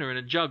up a dinner in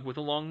a jug with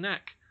a long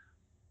neck."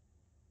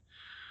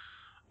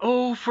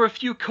 "Oh, for a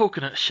few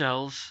cocoanut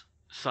shells!"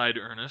 sighed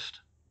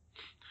Ernest.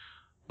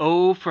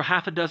 "Oh, for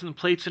half a dozen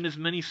plates and as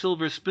many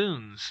silver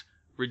spoons!"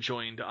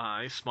 rejoined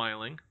I,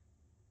 smiling.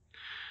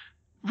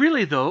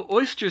 "Really, though,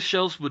 oyster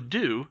shells would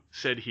do,"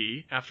 said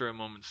he, after a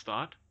moment's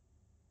thought.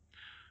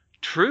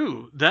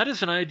 "True, that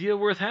is an idea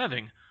worth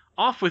having.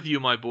 Off with you,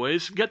 my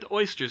boys, get the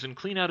oysters and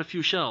clean out a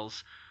few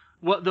shells.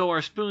 What though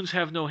our spoons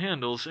have no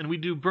handles, and we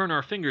do burn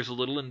our fingers a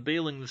little in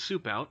bailing the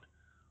soup out?"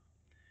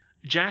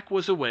 Jack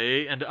was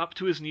away and up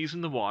to his knees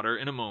in the water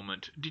in a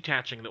moment,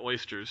 detaching the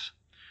oysters.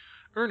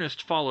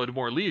 Ernest followed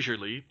more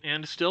leisurely,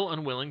 and, still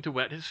unwilling to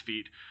wet his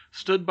feet,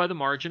 stood by the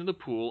margin of the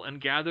pool and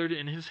gathered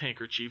in his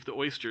handkerchief the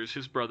oysters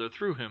his brother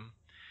threw him.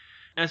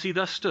 As he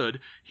thus stood,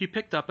 he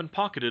picked up and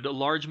pocketed a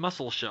large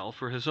mussel shell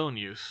for his own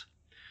use.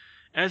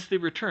 As they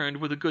returned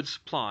with a good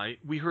supply,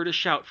 we heard a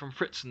shout from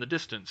Fritz in the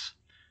distance.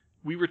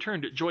 We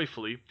returned it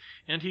joyfully,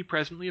 and he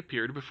presently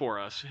appeared before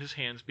us, his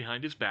hands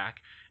behind his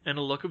back, and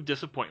a look of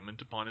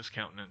disappointment upon his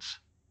countenance.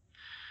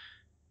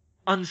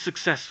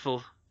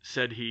 "Unsuccessful,"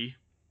 said he.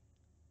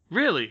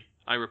 "Really?"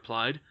 I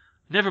replied.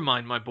 "Never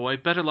mind, my boy,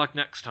 better luck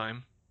next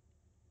time."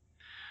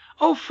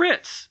 "Oh,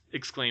 Fritz!"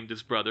 exclaimed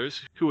his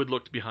brothers, who had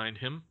looked behind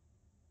him.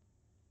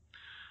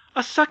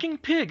 "A sucking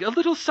pig! A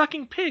little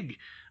sucking pig!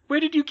 Where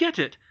did you get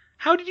it?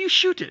 How did you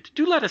shoot it?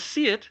 Do let us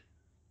see it."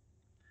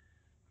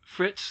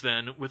 Fritz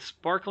then, with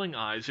sparkling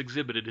eyes,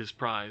 exhibited his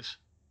prize.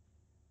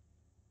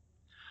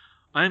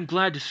 "I am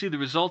glad to see the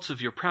results of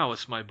your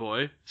prowess, my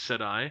boy,"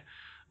 said I,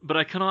 "but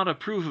I cannot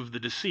approve of the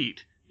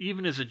deceit.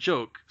 Even as a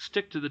joke,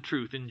 stick to the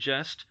truth in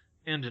jest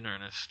and in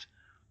earnest."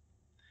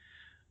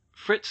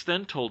 Fritz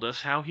then told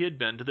us how he had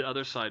been to the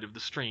other side of the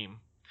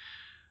stream.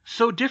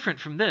 "So different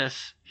from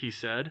this," he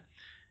said.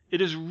 "It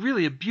is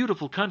really a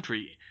beautiful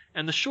country,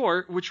 and the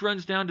shore, which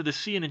runs down to the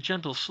sea in a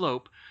gentle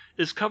slope,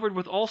 is covered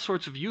with all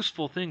sorts of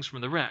useful things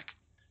from the wreck.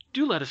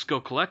 Do let us go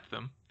collect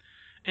them.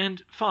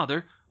 And,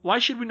 father, why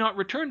should we not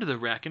return to the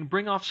wreck and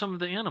bring off some of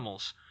the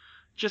animals?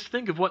 Just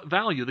think of what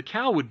value the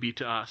cow would be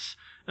to us,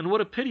 and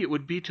what a pity it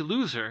would be to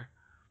lose her.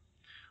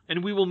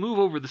 And we will move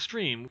over the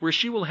stream, where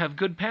she will have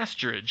good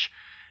pasturage,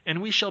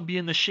 and we shall be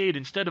in the shade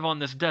instead of on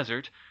this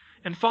desert,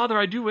 And, father,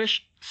 I do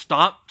wish—"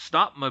 "Stop,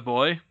 my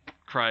boy,"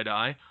 cried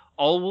I.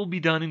 "All will be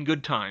done in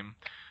good time.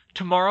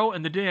 Tomorrow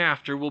and the day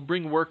after will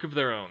bring work of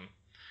their own.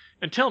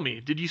 And tell me,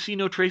 did you see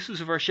no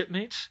traces of our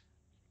shipmates?"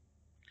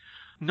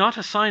 "Not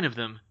a sign of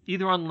them,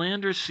 either on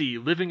land or sea,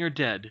 living or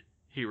dead,"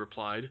 he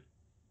replied.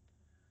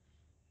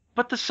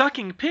 "But the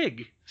sucking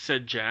pig,"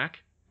 said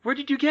Jack. "Where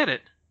did you get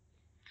it?"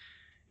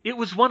 "It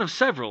was one of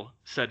several,"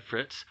 said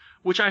Fritz,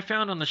 "which I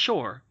found on the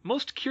shore.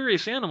 Most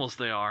curious animals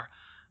they are.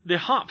 They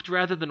hopped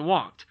rather than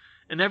walked,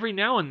 and every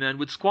now and then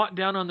would squat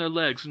down on their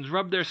legs and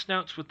rub their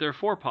snouts with their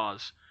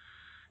forepaws.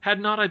 Had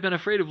not I been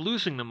afraid of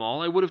losing them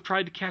all, I would have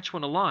tried to catch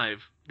one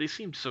alive. They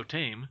seemed so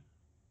tame."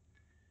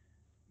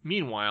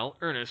 Meanwhile,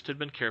 Ernest had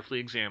been carefully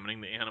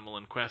examining the animal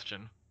in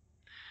question.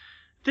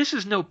 "This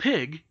is no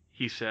pig,"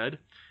 he said,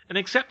 "and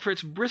except for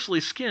its bristly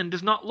skin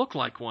does not look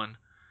like one.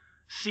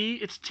 See,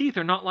 its teeth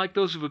are not like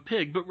those of a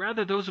pig, but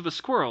rather those of a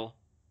squirrel.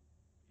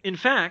 In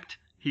fact,"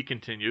 he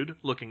continued,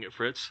 looking at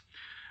Fritz,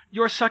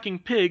 "your sucking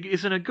pig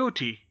is an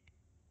agouti."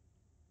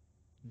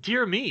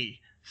 "Dear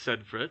me,"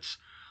 said Fritz,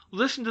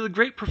 "listen to the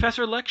great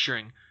professor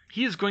lecturing.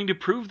 He is going to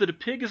prove that a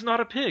pig is not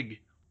a pig."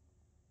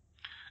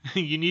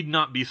 "You need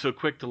not be so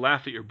quick to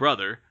laugh at your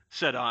brother,"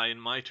 said I in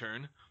my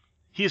turn.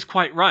 "He is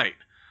quite right.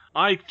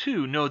 I,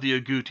 too, know the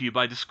agouti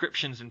by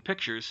descriptions and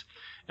pictures,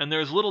 and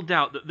there is little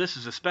doubt that this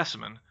is a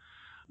specimen.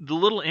 The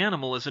little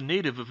animal is a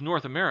native of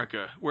North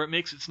America, where it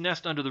makes its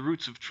nest under the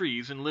roots of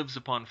trees and lives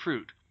upon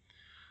fruit.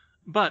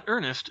 But,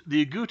 Ernest,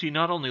 the agouti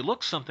not only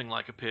looks something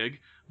like a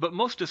pig, but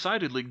most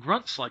decidedly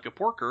grunts like a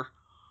porker."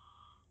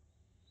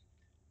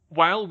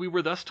 While we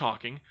were thus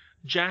talking,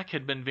 Jack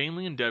had been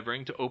vainly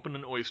endeavoring to open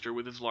an oyster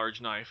with his large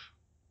knife.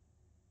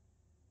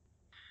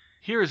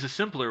 "Here is a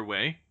simpler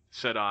way,"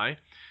 said I,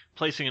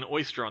 placing an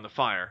oyster on the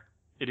fire.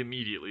 It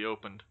immediately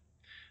opened.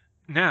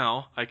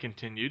 "Now," I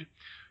continued,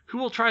 "who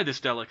will try this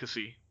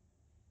delicacy?"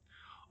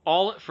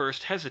 All at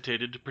first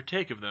hesitated to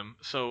partake of them,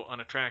 so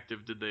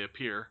unattractive did they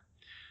appear.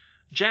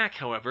 Jack,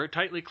 however,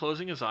 tightly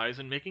closing his eyes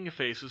and making a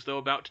face as though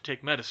about to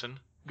take medicine,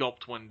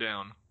 gulped one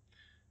down.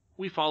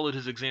 We followed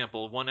his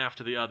example, one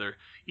after the other,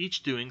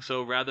 each doing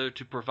so rather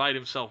to provide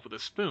himself with a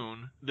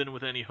spoon than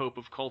with any hope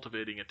of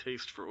cultivating a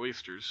taste for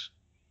oysters.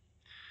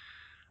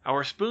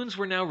 Our spoons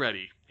were now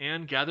ready,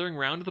 and gathering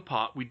round the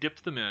pot we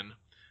dipped them in,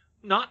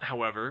 not,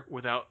 however,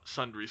 without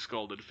sundry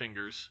scalded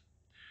fingers.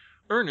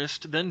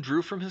 Ernest then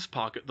drew from his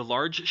pocket the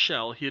large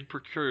shell he had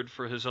procured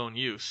for his own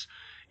use,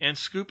 and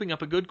scooping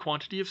up a good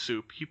quantity of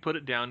soup, he put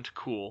it down to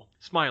cool,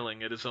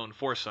 smiling at his own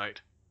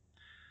foresight.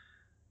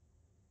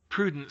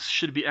 "Prudence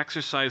should be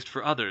exercised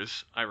for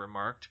others," I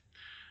remarked.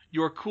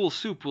 "Your cool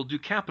soup will do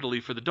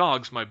capitally for the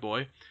dogs, my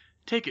boy.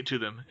 Take it to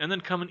them, and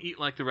then come and eat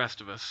like the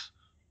rest of us."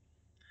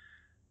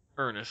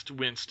 Ernest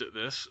winced at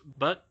this,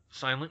 but,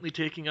 silently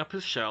taking up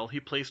his shell, he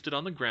placed it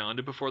on the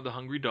ground before the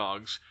hungry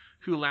dogs,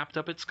 who lapped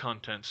up its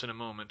contents in a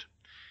moment.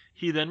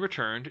 He then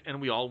returned,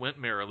 and we all went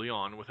merrily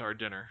on with our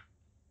dinner.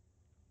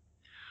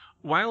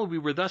 While we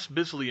were thus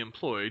busily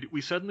employed,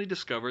 we suddenly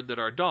discovered that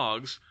our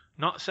dogs,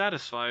 not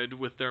satisfied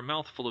with their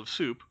mouthful of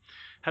soup,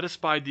 had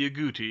espied the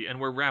agouti and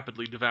were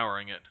rapidly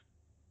devouring it.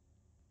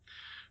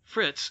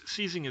 Fritz,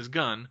 seizing his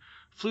gun,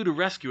 flew to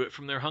rescue it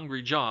from their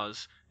hungry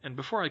jaws, and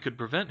before I could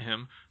prevent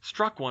him,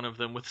 struck one of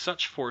them with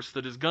such force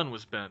that his gun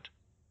was bent.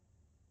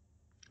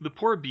 The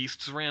poor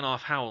beasts ran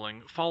off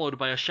howling, followed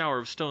by a shower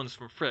of stones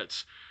from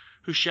Fritz,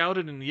 who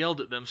shouted and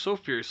yelled at them so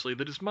fiercely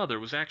that his mother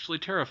was actually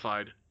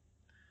terrified.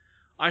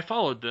 I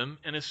followed them,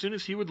 and as soon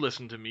as he would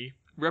listen to me,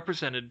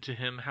 represented to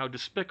him how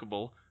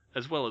despicable,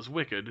 as well as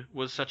wicked,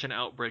 was such an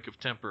outbreak of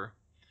temper.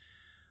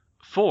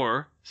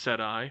 "For," said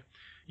I,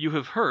 "you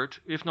have hurt,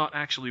 if not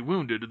actually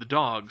wounded, the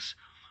dogs.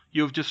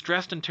 You have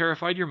distressed and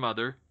terrified your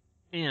mother,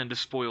 and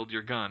spoiled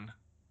your gun."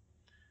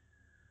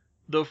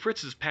 Though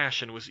Fritz's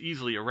passion was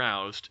easily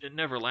aroused, it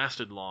never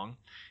lasted long,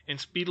 and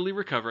speedily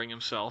recovering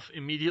himself,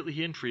 immediately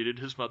he entreated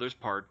his mother's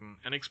pardon,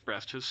 and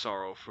expressed his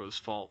sorrow for his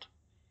fault.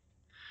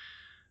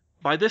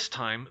 By this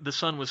time the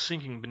sun was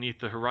sinking beneath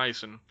the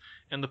horizon,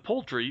 and the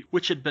poultry,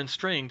 which had been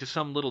straying to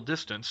some little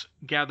distance,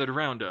 gathered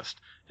around us,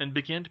 and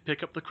began to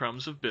pick up the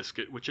crumbs of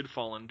biscuit which had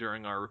fallen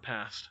during our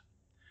repast.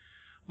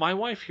 My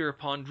wife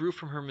hereupon drew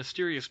from her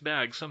mysterious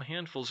bag some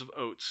handfuls of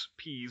oats,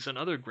 peas, and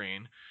other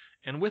grain,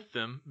 and with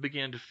them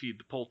began to feed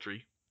the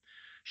poultry.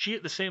 She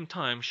at the same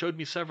time showed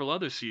me several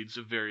other seeds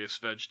of various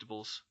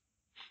vegetables.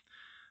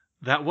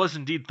 "That was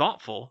indeed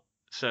thoughtful,"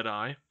 said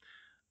I,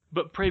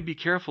 "but pray be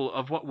careful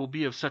of what will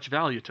be of such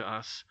value to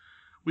us.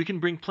 We can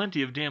bring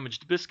plenty of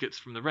damaged biscuits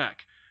from the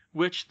wreck,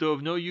 which, though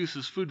of no use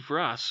as food for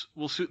us,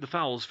 will suit the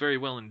fowls very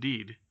well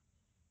indeed."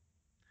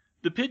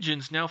 The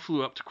pigeons now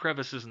flew up to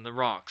crevices in the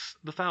rocks,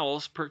 the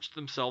fowls perched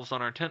themselves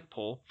on our tent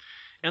pole,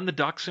 and the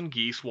ducks and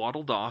geese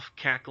waddled off,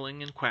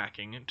 cackling and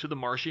quacking, to the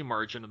marshy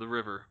margin of the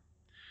river.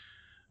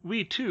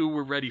 We, too,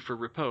 were ready for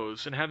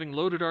repose, and having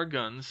loaded our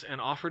guns,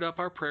 and offered up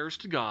our prayers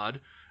to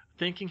God,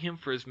 thanking him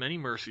for his many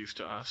mercies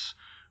to us,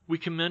 we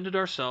commended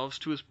ourselves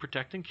to his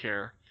protecting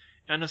care,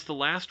 and as the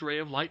last ray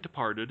of light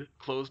departed,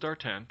 closed our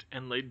tent,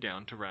 and laid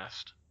down to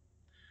rest.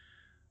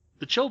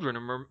 The children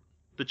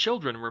The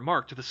children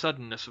remarked the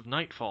suddenness of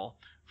nightfall,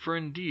 for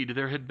indeed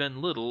there had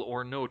been little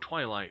or no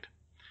twilight.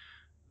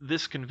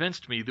 This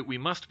convinced me that we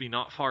must be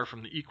not far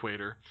from the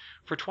equator,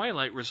 for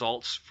twilight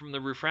results from the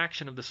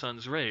refraction of the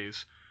sun's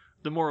rays.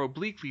 The more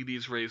obliquely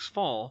these rays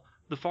fall,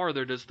 the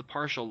farther does the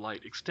partial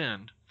light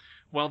extend,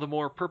 while the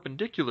more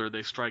perpendicular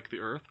they strike the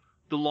earth,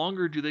 the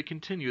longer do they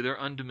continue their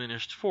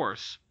undiminished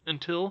force,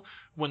 until,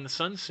 when the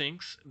sun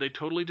sinks, they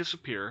totally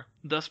disappear,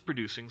 thus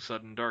producing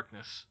sudden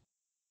darkness.